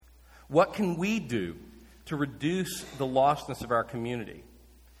What can we do to reduce the lostness of our community?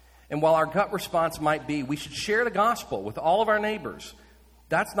 And while our gut response might be we should share the gospel with all of our neighbors,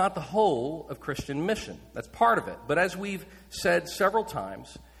 that's not the whole of Christian mission. That's part of it. But as we've said several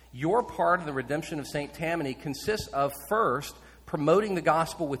times, your part of the redemption of St. Tammany consists of, first, promoting the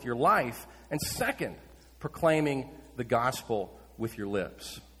gospel with your life, and second, proclaiming the gospel with your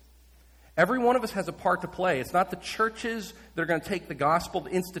lips. Every one of us has a part to play. It's not the churches that are going to take the gospel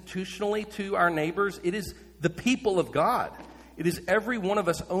institutionally to our neighbors. It is the people of God. It is every one of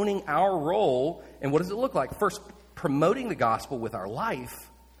us owning our role. And what does it look like? First, promoting the gospel with our life,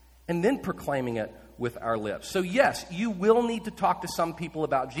 and then proclaiming it with our lips. So yes, you will need to talk to some people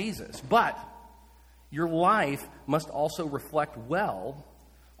about Jesus, but your life must also reflect well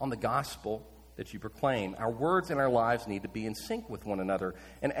on the gospel that you proclaim. Our words and our lives need to be in sync with one another.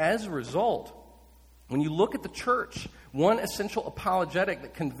 And as a result, when you look at the church, one essential apologetic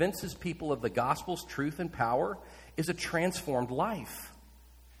that convinces people of the gospel's truth and power is a transformed life.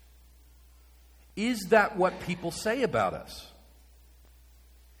 Is that what people say about us?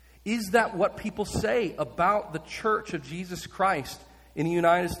 Is that what people say about the Church of Jesus Christ in the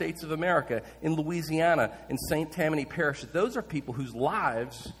United States of America, in Louisiana, in St. Tammany Parish? Those are people whose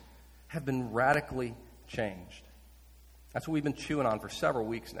lives have been radically changed. That's what we've been chewing on for several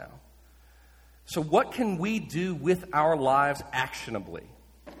weeks now. So what can we do with our lives actionably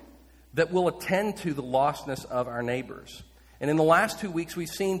that will attend to the lostness of our neighbors? And in the last 2 weeks, we've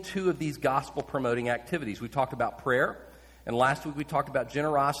seen two of these gospel-promoting activities. We talked about prayer, and last week we talked about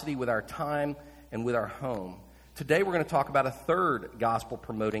generosity with our time and with our home. Today we're going to talk about a third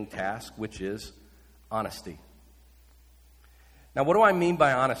gospel-promoting task, which is honesty. Now, what do I mean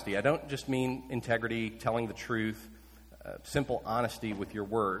by honesty? I don't just mean integrity, telling the truth, simple honesty with your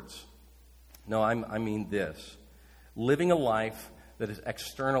words. No, I mean this: living a life that is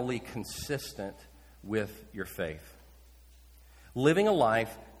externally consistent with your faith. Living a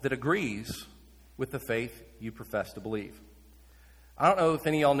life that agrees with the faith you profess to believe. I don't know if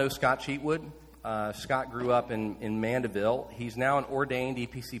any of y'all know Scott Cheatwood. Scott grew up in Mandeville. He's now an ordained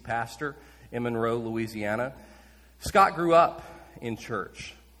EPC pastor in Monroe, Louisiana. Scott grew up in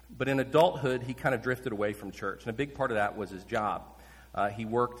church, but in adulthood, he kind of drifted away from church, and a big part of that was his job. He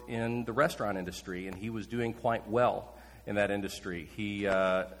worked in the restaurant industry, and he was doing quite well in that industry.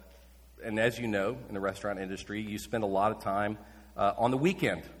 And as you know, in the restaurant industry, you spend a lot of time on the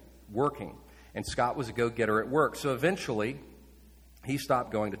weekend working, and Scott was a go-getter at work, so eventually, he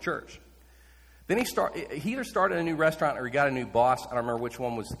stopped going to church. Then he either started a new restaurant or he got a new boss. I don't remember which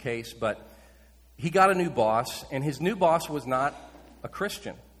one was the case, but he got a new boss, and his new boss was not a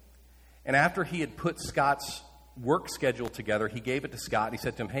Christian. And after he had put Scott's work schedule together, he gave it to Scott, and he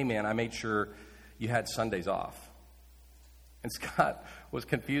said to him, "Hey, man, I made sure you had Sundays off." And Scott was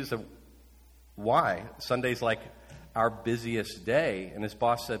confused of why. Sunday's like our busiest day. And his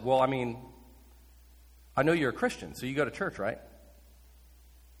boss said, "Well, I mean, I know you're a Christian, so you go to church, right?"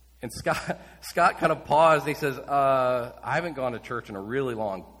 And Scott kind of paused, and he says, I haven't gone to church in a really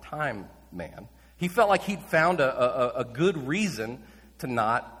long time, man. He felt like he'd found a good reason to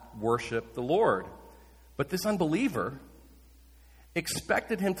not worship the Lord. But this unbeliever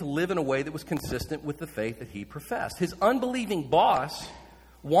expected him to live in a way that was consistent with the faith that he professed. His unbelieving boss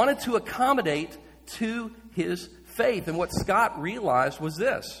wanted to accommodate to his faith. And what Scott realized was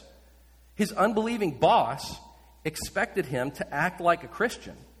this: his unbelieving boss expected him to act like a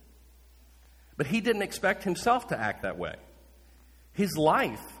Christian. But he didn't expect himself to act that way. His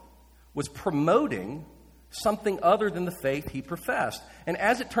life was promoting something other than the faith he professed. And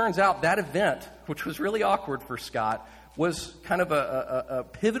as it turns out, that event, which was really awkward for Scott, was kind of a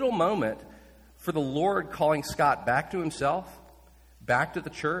pivotal moment for the Lord calling Scott back to himself, back to the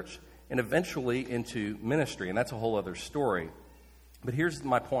church, and eventually into ministry. And that's a whole other story. But here's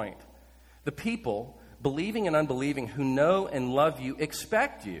my point. The people, believing and unbelieving, who know and love you,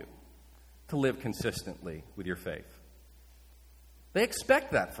 expect you to live consistently with your faith. They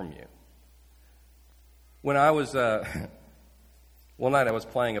expect that from you. When I was, one night I was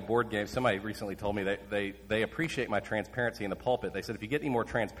playing a board game. Somebody recently told me they appreciate my transparency in the pulpit. They said, if you get any more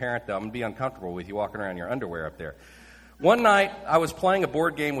transparent, though, I'm going to be uncomfortable with you walking around in your underwear up there. One night I was playing a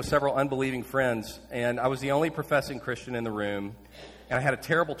board game with several unbelieving friends, and I was the only professing Christian in the room, and I had a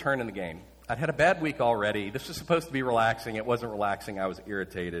terrible turn in the game. I'd had a bad week already. This was supposed to be relaxing. It wasn't relaxing. I was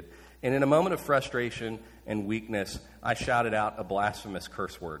irritated. And in a moment of frustration and weakness, I shouted out a blasphemous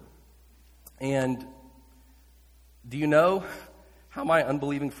curse word. And do you know how my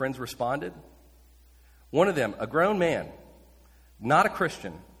unbelieving friends responded? One of them, a grown man, not a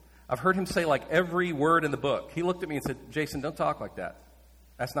Christian. I've heard him say like every word in the book. He looked at me and said, "Jason, don't talk like that."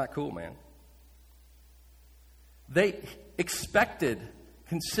 That's not cool, man. They expected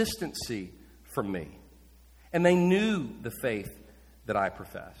consistency from me, and they knew the faith that I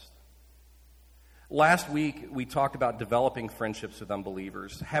professed. Last week, we talked about developing friendships with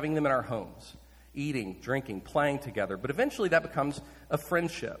unbelievers, having them in our homes, eating, drinking, playing together, but eventually that becomes a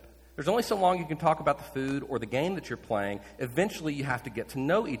friendship. There's only so long you can talk about the food or the game that you're playing. Eventually, you have to get to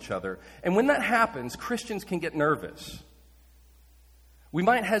know each other. And when that happens, Christians can get nervous. We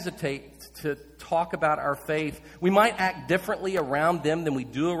might hesitate to talk about our faith. We might act differently around them than we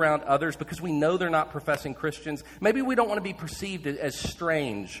do around others because we know they're not professing Christians. Maybe we don't want to be perceived as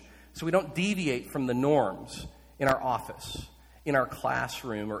strange, so we don't deviate from the norms in our office, in our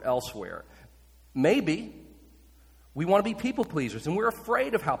classroom, or elsewhere. Maybe we want to be people pleasers, and we're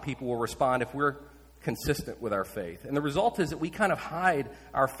afraid of how people will respond if we're consistent with our faith. And the result is that we kind of hide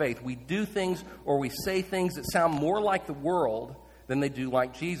our faith. We do things or we say things that sound more like the world than they do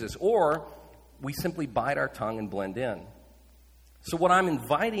like Jesus, or we simply bite our tongue and blend in. So what I'm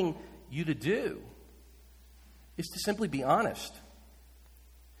inviting you to do is to simply be honest.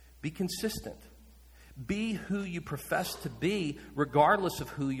 Be consistent. Be who you profess to be, regardless of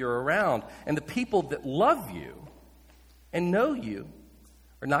who you're around. And the people that love you and know you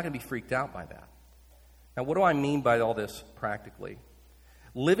are not going to be freaked out by that. Now, what do I mean by all this practically?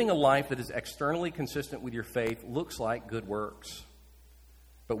 Living a life that is externally consistent with your faith looks like good works.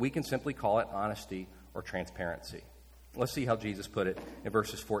 But we can simply call it honesty or transparency. Let's see how Jesus put it in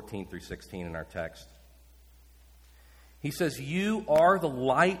verses 14 through 16 in our text. He says, "You are the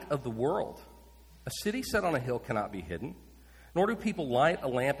light of the world. A city set on a hill cannot be hidden, nor do people light a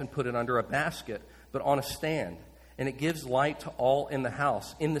lamp and put it under a basket, but on a stand, and it gives light to all in the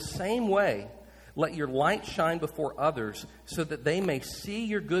house. In the same way, let your light shine before others so that they may see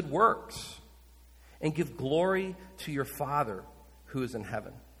your good works and give glory to your Father who is in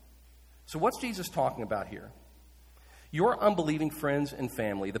heaven." So what's Jesus talking about here? Your unbelieving friends and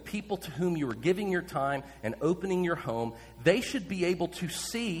family, the people to whom you are giving your time and opening your home, they should be able to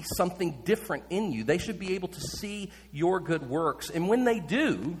see something different in you. They should be able to see your good works. And when they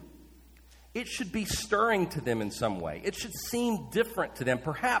do, it should be stirring to them in some way. It should seem different to them.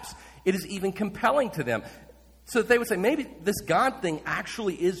 Perhaps it is even compelling to them. So that they would say, maybe this God thing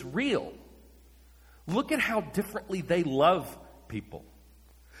actually is real. Look at how differently they love people.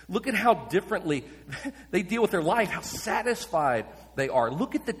 Look at how differently they deal with their life, how satisfied they are.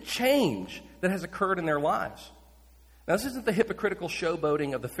 Look at the change that has occurred in their lives. Now, this isn't the hypocritical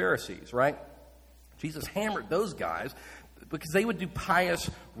showboating of the Pharisees, right? Jesus hammered those guys because they would do pious,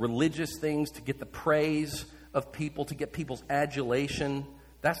 religious things to get the praise of people, to get people's adulation.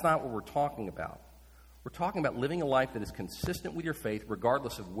 That's not what we're talking about. We're talking about living a life that is consistent with your faith,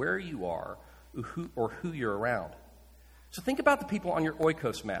 regardless of where you are or who you're around. So think about the people on your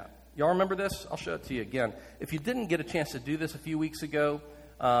Oikos map. Y'all remember this? I'll show it to you again. If you didn't get a chance to do this a few weeks ago,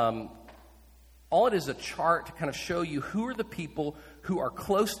 all it is a chart to kind of show you who are the people who are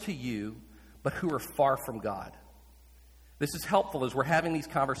close to you, but who are far from God. This is helpful as we're having these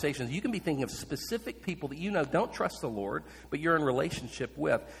conversations. You can be thinking of specific people that you know don't trust the Lord, but you're in relationship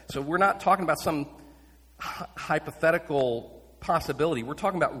with. So we're not talking about some hypothetical possibility. We're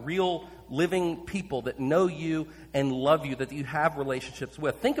talking about real living people that know you and love you, that you have relationships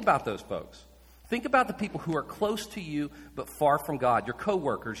with. Think about those folks. Think about the people who are close to you but far from God, your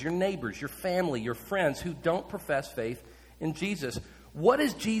coworkers, your neighbors, your family, your friends who don't profess faith in Jesus. What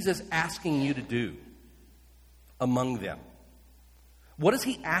is Jesus asking you to do among them? What is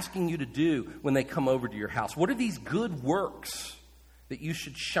he asking you to do when they come over to your house? What are these good works that you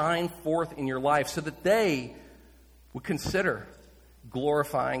should shine forth in your life so that they would consider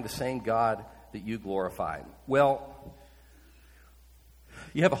glorifying the same God that you glorify? Well,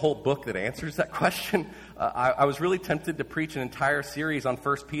 you have a whole book that answers that question. I was really tempted to preach an entire series on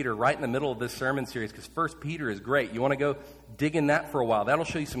 1 Peter right in the middle of this sermon series because 1 Peter is great. You want to go dig in that for a while. That'll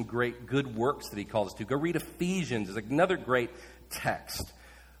show you some great good works that he calls us to. Go read Ephesians. It's another great text.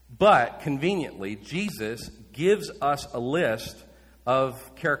 But conveniently, Jesus gives us a list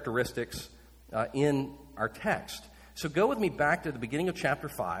of characteristics in our text. So go with me back to the beginning of chapter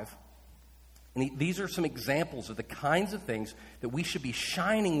 5. And these are some examples of the kinds of things that we should be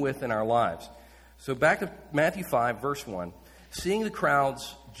shining with in our lives. So back to Matthew 5, verse 1. Seeing the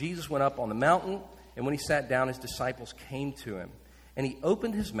crowds, Jesus went up on the mountain, and when he sat down, his disciples came to him. And he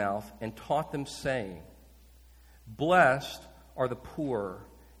opened his mouth and taught them, saying, "Blessed are the poor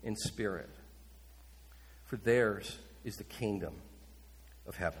in spirit, for theirs is the kingdom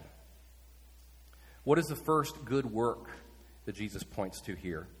of heaven." What is the first good work that Jesus points to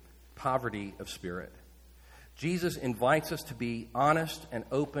here? Poverty of spirit. Jesus invites us to be honest and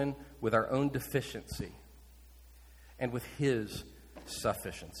open with our own deficiency and with his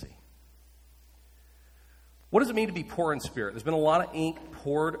sufficiency. What does it mean to be poor in spirit? There's been a lot of ink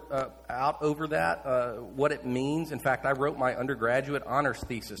poured out over that, what it means. In fact, I wrote my undergraduate honors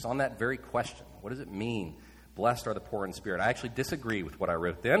thesis on that very question. What does it mean, blessed are the poor in spirit? I actually disagree with what I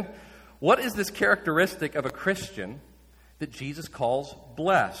wrote then. What is this characteristic of a Christian that Jesus calls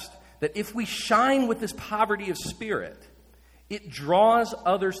blessed? That if we shine with this poverty of spirit, it draws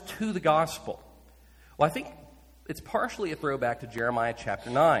others to the gospel. Well, I think it's partially a throwback to Jeremiah chapter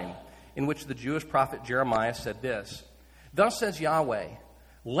 9, in which the Jewish prophet Jeremiah said this, "Thus says Yahweh,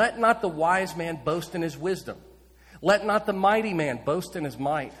 let not the wise man boast in his wisdom. Let not the mighty man boast in his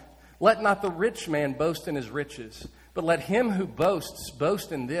might. Let not the rich man boast in his riches. But let him who boasts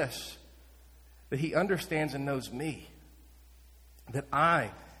boast in this, that he understands and knows me, that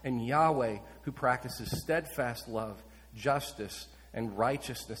I am Yahweh who practices steadfast love, justice, and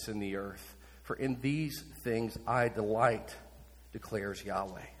righteousness in the earth. For in these things I delight, declares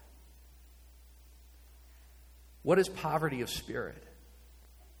Yahweh." What is poverty of spirit?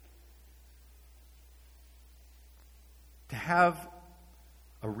 To have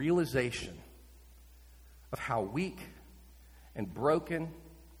a realization of how weak and broken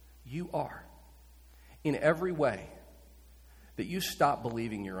you are in every way, that you stop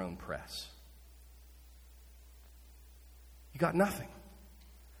believing your own press. You got nothing.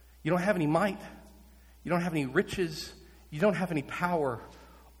 You don't have any might. You don't have any riches. You don't have any power.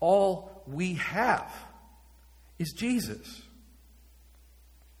 All we have is Jesus.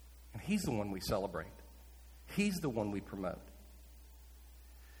 And he's the one we celebrate. He's the one we promote.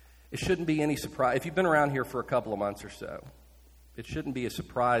 It shouldn't be any surprise. If you've been around here for a couple of months or so, it shouldn't be a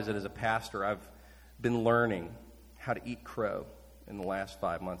surprise that as a pastor I've been learning how to eat crow in the last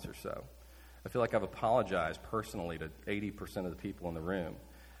 5 months or so. I feel like I've apologized personally to 80% of the people in the room.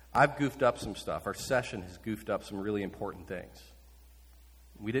 I've goofed up some stuff. Our session has goofed up some really important things.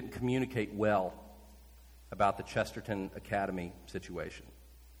 We didn't communicate well about the Chesterton Academy situation.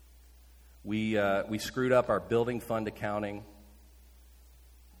 We screwed up our building fund accounting.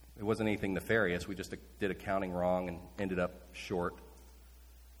 It wasn't anything nefarious. We just did accounting wrong and ended up short.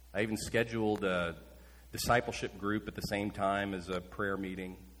 I even scheduled a discipleship group at the same time as a prayer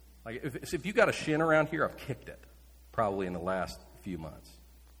meeting. Like if you got a shin around here, I've kicked it, probably in the last few months.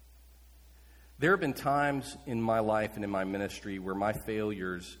 There have been times in my life and in my ministry where my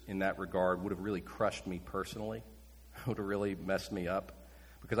failures in that regard would have really crushed me personally, would have really messed me up,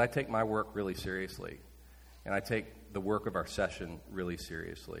 because I take my work really seriously, and I take the work of our session really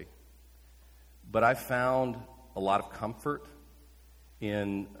seriously. But I found a lot of comfort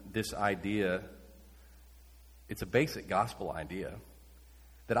in this idea. It's a basic gospel idea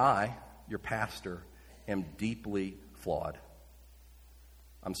that I, your pastor, am deeply flawed.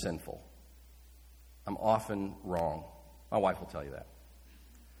 I'm sinful. I'm often wrong. My wife will tell you that.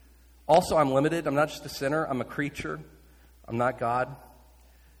 Also, I'm limited. I'm not just a sinner. I'm a creature. I'm not God.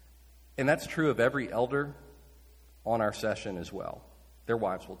 And that's true of every elder on our session as well. Their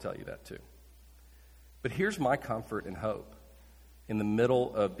wives will tell you that too. But here's my comfort and hope in the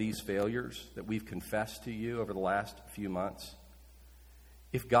middle of these failures that we've confessed to you over the last few months.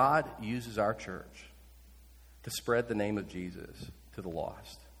 If God uses our church to spread the name of Jesus to the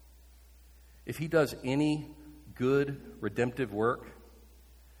lost, if he does any good redemptive work,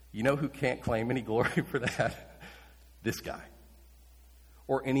 you know who can't claim any glory for that? This guy.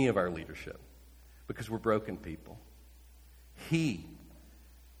 Or any of our leadership. Because we're broken people. He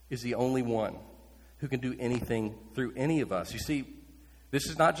is the only one who can do anything through any of us. You see, this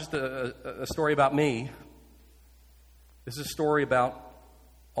is not just a story about me. This is a story about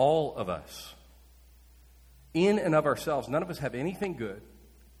all of us. In and of ourselves, none of us have anything good,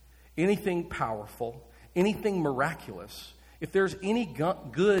 anything powerful, anything miraculous. If there's any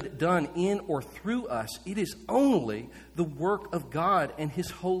good done in or through us, it is only the work of God and his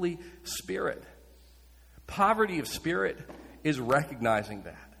Holy Spirit. Poverty of spirit is recognizing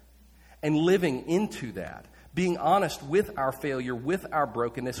that and living into that, being honest with our failure, with our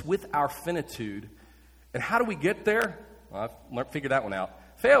brokenness, with our finitude. And how do we get there? Well, I've figured that one out.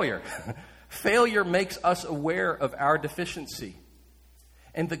 Failure. Failure makes us aware of our deficiency.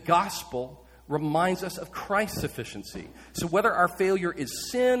 And the gospel reminds us of Christ's sufficiency. So whether our failure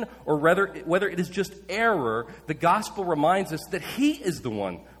is sin or whether it is just error, the gospel reminds us that he is the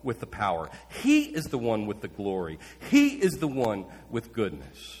one with the power. He is the one with the glory. He is the one with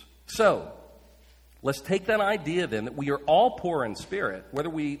goodness. So, let's take that idea then that we are all poor in spirit, whether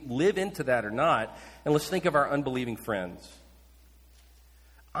we live into that or not, and let's think of our unbelieving friends.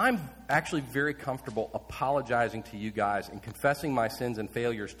 I'm actually very comfortable apologizing to you guys and confessing my sins and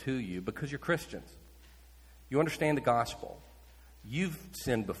failures to you because you're Christians. You understand the gospel. You've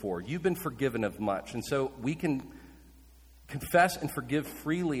sinned before. You've been forgiven of much. And so we can confess and forgive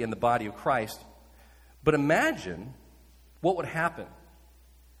freely in the body of Christ. But imagine what would happen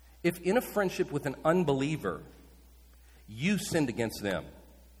if in a friendship with an unbeliever, you sinned against them,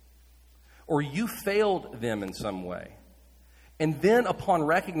 or you failed them in some way. And then upon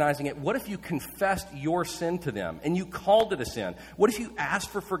recognizing it, what if you confessed your sin to them and you called it a sin? What if you asked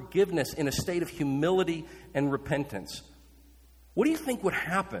for forgiveness in a state of humility and repentance? What do you think would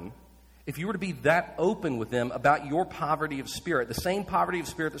happen if you were to be that open with them about your poverty of spirit, the same poverty of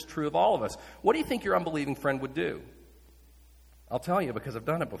spirit that's true of all of us? What do you think your unbelieving friend would do? I'll tell you, because I've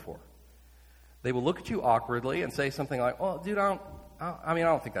done it before. They will look at you awkwardly and say something like, "Oh, dude, I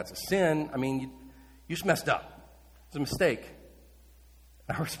don't think that's a sin. I mean, you just messed up. It's a mistake."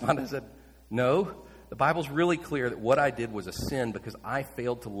 I responded and said, "No, the Bible's really clear that what I did was a sin because I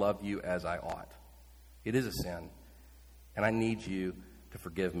failed to love you as I ought. It is a sin, and I need you to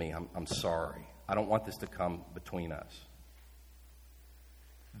forgive me. I'm sorry. I don't want this to come between us."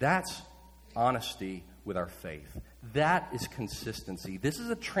 That's honesty with our faith. That is consistency. This is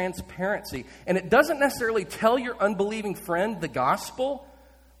a transparency, and it doesn't necessarily tell your unbelieving friend the gospel,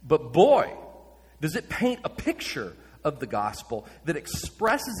 but boy, does it paint a picture of the gospel that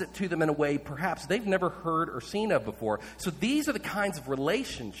expresses it to them in a way perhaps they've never heard or seen of before. So these are the kinds of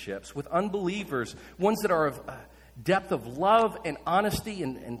relationships with unbelievers, ones that are of depth of love and honesty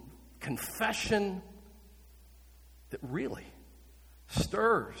and confession, that really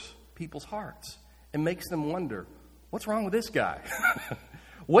stirs people's hearts and makes them wonder, what's wrong with this guy?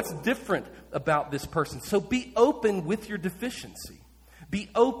 What's different about this person? So be open with your deficiency. Be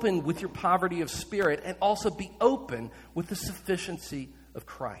open with your poverty of spirit, and also be open with the sufficiency of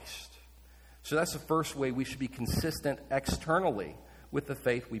Christ. So that's the first way we should be consistent externally with the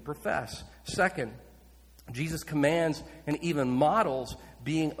faith we profess. Second, Jesus commands and even models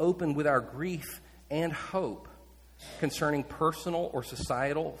being open with our grief and hope concerning personal or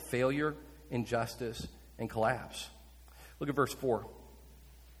societal failure, injustice, and collapse. Look at verse 4.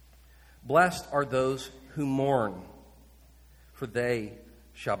 "Blessed are those who mourn, for they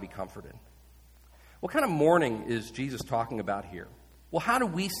shall be comforted." What kind of mourning is Jesus talking about here? Well, how do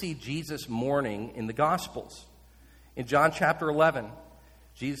we see Jesus mourning in the Gospels? In John chapter 11,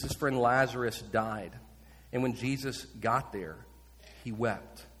 Jesus' friend Lazarus died. And when Jesus got there, he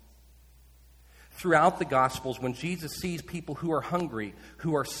wept. Throughout the Gospels, when Jesus sees people who are hungry,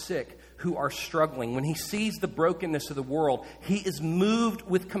 who are sick, who are struggling, when he sees the brokenness of the world, he is moved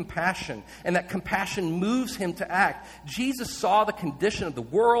with compassion, and that compassion moves him to act. Jesus saw the condition of the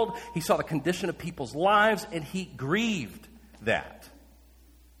world, he saw the condition of people's lives, and he grieved that.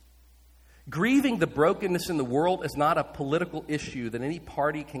 Grieving the brokenness in the world is not a political issue that any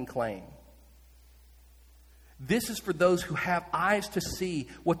party can claim. This is for those who have eyes to see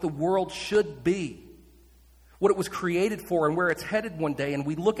what the world should be, what it was created for, and where it's headed one day. And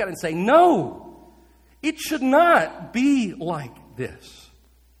we look at it and say, no, it should not be like this.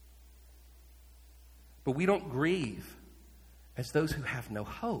 But we don't grieve as those who have no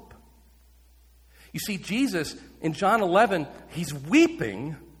hope. You see, Jesus, in John 11, he's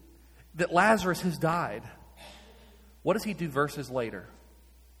weeping that Lazarus has died. What does he do verses later?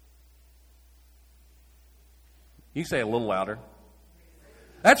 You can say it a little louder.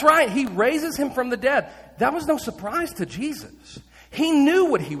 That's right. He raises him from the dead. That was no surprise to Jesus. He knew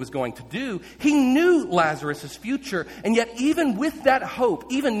what he was going to do. He knew Lazarus' future. And yet, even with that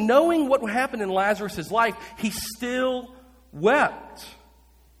hope, even knowing what would happen in Lazarus' life, he still wept.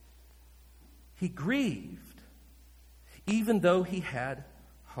 He grieved, even though he had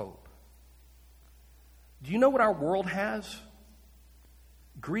hope. Do you know what our world has?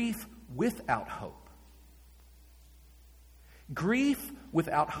 Grief without hope. Grief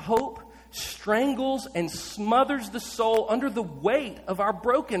without hope strangles and smothers the soul under the weight of our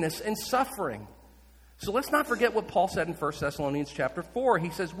brokenness and suffering. So let's not forget what Paul said in 1 Thessalonians chapter 4.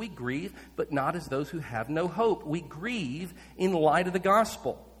 He says, we grieve, but not as those who have no hope. We grieve in light of the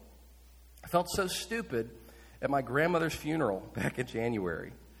gospel. I felt so stupid at my grandmother's funeral back in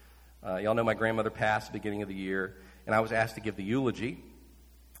January. Y'all know my grandmother passed at the beginning of the year, and I was asked to give the eulogy.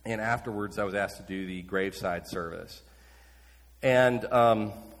 And afterwards, I was asked to do the graveside service. And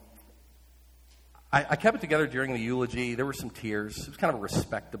I kept it together during the eulogy. There were some tears. It was kind of a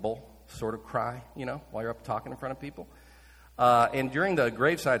respectable sort of cry, you know, while you're up talking in front of people. And during the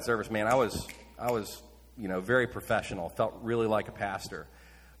graveside service, man, I was, very professional. Felt really like a pastor.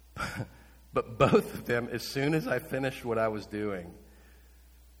 But both of them, as soon as I finished what I was doing,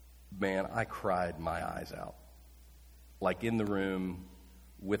 man, I cried my eyes out. Like in the room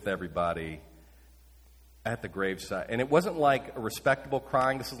with everybody at the graveside. And it wasn't like a respectable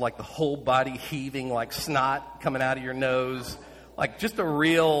crying. This is like the whole body heaving, like snot coming out of your nose. Like just a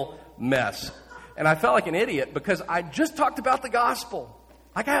real mess. And I felt like an idiot because I just talked about the gospel.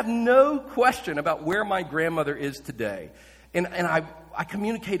 Like I have no question about where my grandmother is today. And I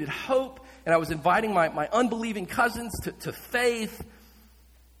communicated hope, and I was inviting my unbelieving cousins to faith.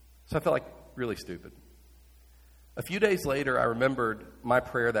 So I felt like really stupid. A few days later, I remembered my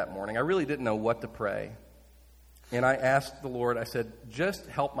prayer that morning. I really didn't know what to pray. And I asked the Lord, I said, just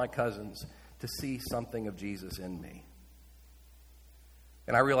help my cousins to see something of Jesus in me.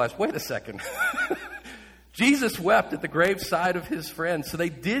 And I realized, wait a second. Jesus wept at the graveside of his friends, so they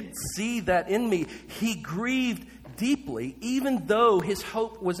did see that in me. He grieved deeply, even though his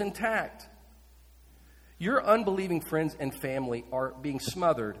hope was intact. Your unbelieving friends and family are being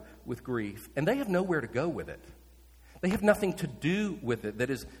smothered with grief, and they have nowhere to go with it. They have nothing to do with it that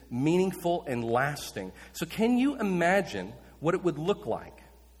is meaningful and lasting. So can you imagine what it would look like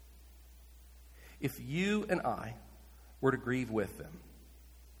if you and I were to grieve with them?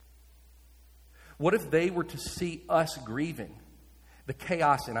 What if they were to see us grieving the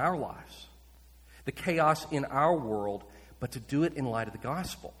chaos in our lives, the chaos in our world, but to do it in light of the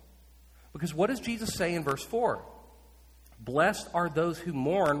gospel? Because what does Jesus say in verse 4? Blessed are those who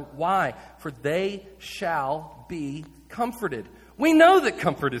mourn. Why? For they shall be comforted. We know that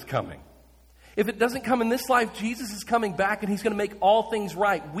comfort is coming. If it doesn't come in this life, Jesus is coming back and he's going to make all things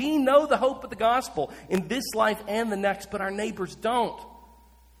right. We know the hope of the gospel in this life and the next, but our neighbors don't.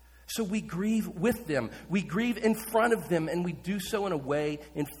 So we grieve with them. We grieve in front of them, and we do so in a way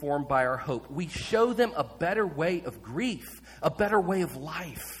informed by our hope. We show them a better way of grief, a better way of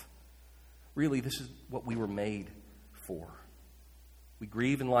life. Really, this is what we were made for. We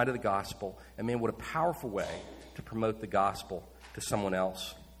grieve in light of the gospel, and man, what a powerful way to promote the gospel to someone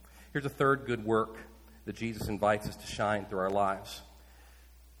else. Here's a third good work that Jesus invites us to shine through our lives.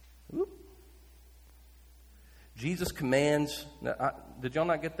 Jesus commands. Did y'all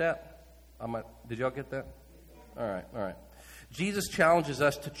not get that? Did y'all get that? All right. Jesus challenges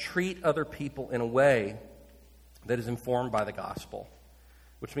us to treat other people in a way that is informed by the gospel,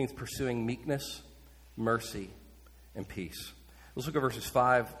 which means pursuing meekness, mercy, and peace. Let's look at verses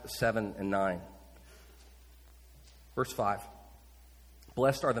 5, 7, and 9. Verse 5.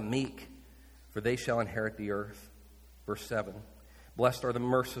 Blessed are the meek, for they shall inherit the earth. Verse 7. Blessed are the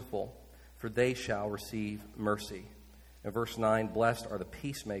merciful, for they shall receive mercy. And verse 9. Blessed are the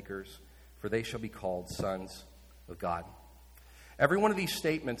peacemakers, for they shall be called sons of God. Every one of these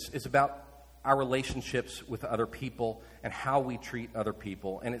statements is about our relationships with other people and how we treat other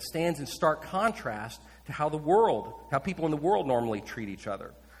people. And it stands in stark contrast to how people in the world normally treat each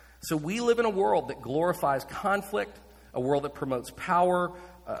other. So we live in a world that glorifies conflict, a world that promotes power,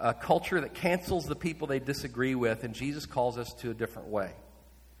 a culture that cancels the people they disagree with, and Jesus calls us to a different way.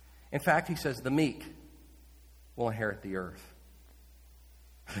 In fact, he says the meek will inherit the earth.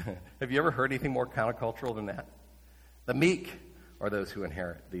 Have you ever heard anything more countercultural than that? The meek are those who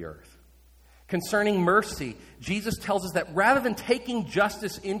inherit the earth. Concerning mercy, Jesus tells us that rather than taking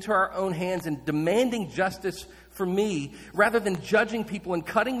justice into our own hands and demanding justice for me, rather than judging people and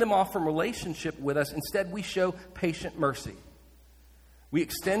cutting them off from relationship with us, instead we show patient mercy. We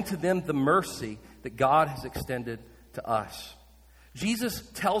extend to them the mercy that God has extended to us. Jesus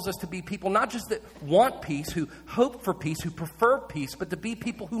tells us to be people not just that want peace, who hope for peace, who prefer peace, but to be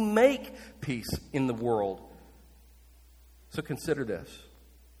people who make peace in the world. So consider this.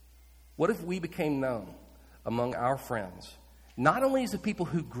 What if we became known among our friends, not only as the people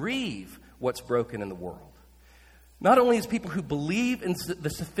who grieve what's broken in the world, not only as people who believe in the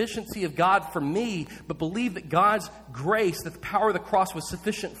sufficiency of God for me, but believe that God's grace, that the power of the cross was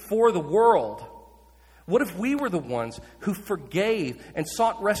sufficient for the world? What if we were the ones who forgave and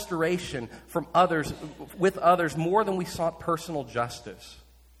sought restoration from others, with others, more than we sought personal justice?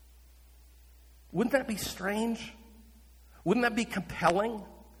 Wouldn't that be strange? Wouldn't that be compelling?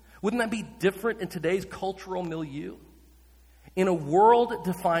 Wouldn't that be different in today's cultural milieu? In a world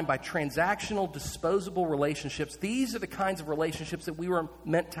defined by transactional, disposable relationships, these are the kinds of relationships that we were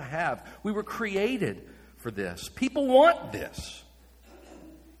meant to have. We were created for this. People want this.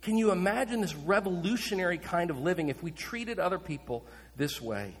 Can you imagine this revolutionary kind of living if we treated other people this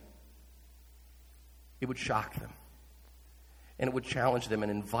way? It would shock them. And it would challenge them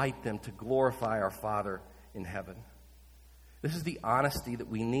and invite them to glorify our Father in heaven. This is the honesty that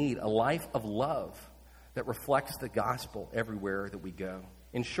we need, a life of love that reflects the gospel everywhere that we go.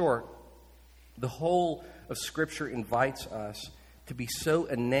 In short, the whole of Scripture invites us to be so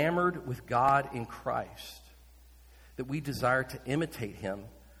enamored with God in Christ that we desire to imitate Him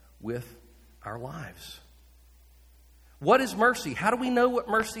with our lives. What is mercy? How do we know what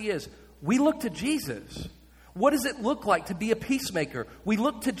mercy is? We look to Jesus. What does it look like to be a peacemaker? We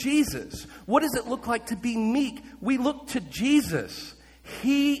look to Jesus. What does it look like to be meek? We look to Jesus.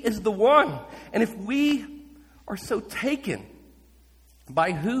 He is the one. And if we are so taken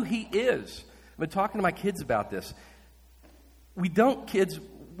by who He is, I've been talking to my kids about this. We don't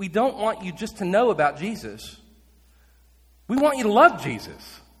want you just to know about Jesus. We want you to love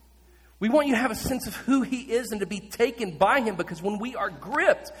Jesus. We want you to have a sense of who He is and to be taken by Him, because when we are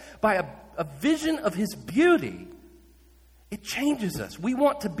gripped by a vision of His beauty, it changes us. We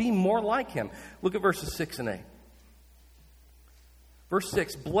want to be more like Him. Look at verses 6 and 8. Verse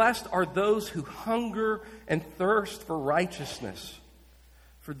 6, blessed are those who hunger and thirst for righteousness,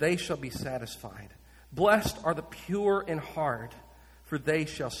 for they shall be satisfied. Blessed are the pure in heart, for they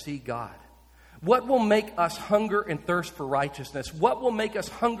shall see God. What will make us hunger and thirst for righteousness? What will make us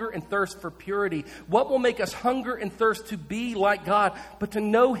hunger and thirst for purity? What will make us hunger and thirst to be like God, but to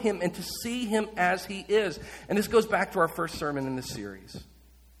know Him and to see Him as He is? And this goes back to our first sermon in this series.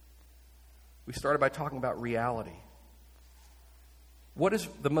 We started by talking about reality. What is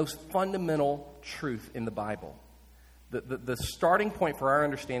the most fundamental truth in the Bible? The starting point for our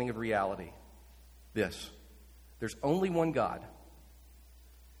understanding of reality. This: there's only one God.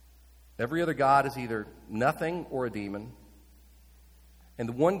 Every other god is either nothing or a demon. And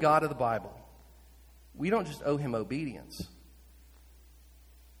the one God of the Bible, we don't just owe Him obedience.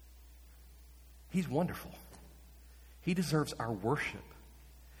 He's wonderful. He deserves our worship.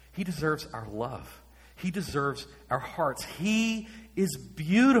 He deserves our love. He deserves our hearts. He is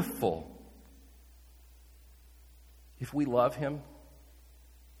beautiful. If we love Him,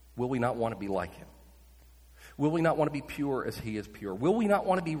 will we not want to be like Him? Will we not want to be pure as He is pure? Will we not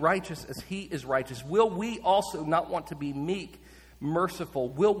want to be righteous as He is righteous? Will we also not want to be meek, merciful?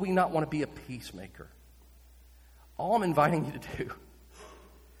 Will we not want to be a peacemaker? All I'm inviting you to do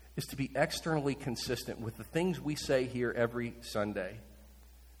is to be externally consistent with the things we say here every Sunday,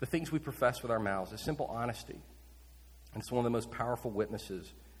 the things we profess with our mouths, a simple honesty. And it's one of the most powerful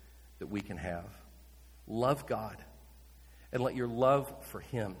witnesses that we can have. Love God, and let your love for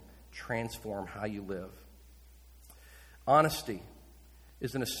Him transform how you live. Honesty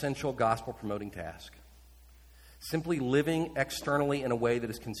is an essential gospel-promoting task. Simply living externally in a way that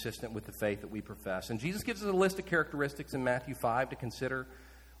is consistent with the faith that we profess. And Jesus gives us a list of characteristics in Matthew 5 to consider.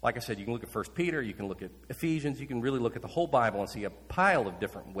 Like I said, you can look at 1 Peter, you can look at Ephesians, you can really look at the whole Bible and see a pile of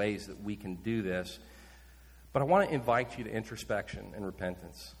different ways that we can do this. But I want to invite you to introspection and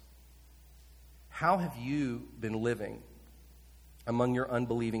repentance. How have you been living among your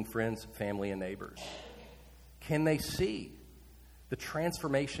unbelieving friends, family, and neighbors? Can they see the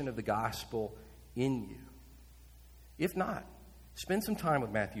transformation of the gospel in you? If not, spend some time with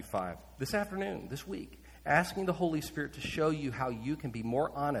Matthew 5 this afternoon, this week, asking the Holy Spirit to show you how you can be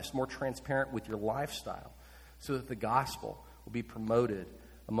more honest, more transparent with your lifestyle, so that the gospel will be promoted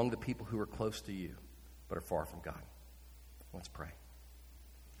among the people who are close to you but are far from God. Let's pray.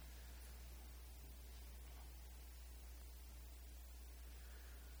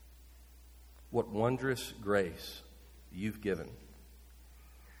 What wondrous grace You've given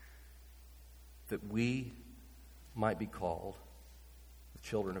that we might be called the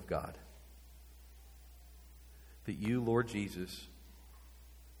children of God. That You, Lord Jesus,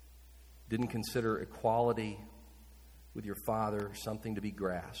 didn't consider equality with Your Father something to be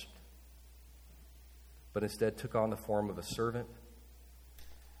grasped, but instead took on the form of a servant,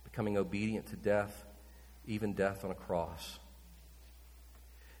 becoming obedient to death, even death on a cross.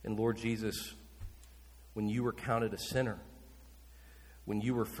 And Lord Jesus, when You were counted a sinner, when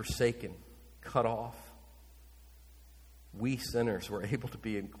You were forsaken, cut off, we sinners were able to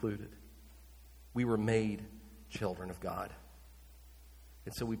be included. We were made children of God.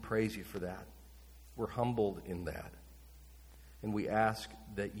 And so we praise You for that. We're humbled in that. And we ask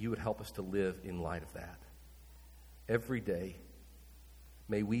that You would help us to live in light of that. Every day,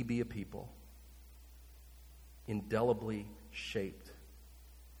 may we be a people indelibly shaped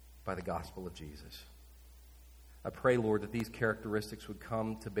by the gospel of Jesus. I pray, Lord, that these characteristics would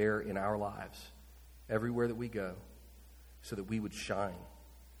come to bear in our lives everywhere that we go, so that we would shine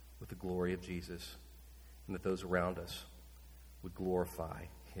with the glory of Jesus, and that those around us would glorify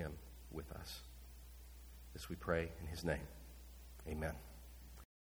Him with us. This we pray in His name. Amen.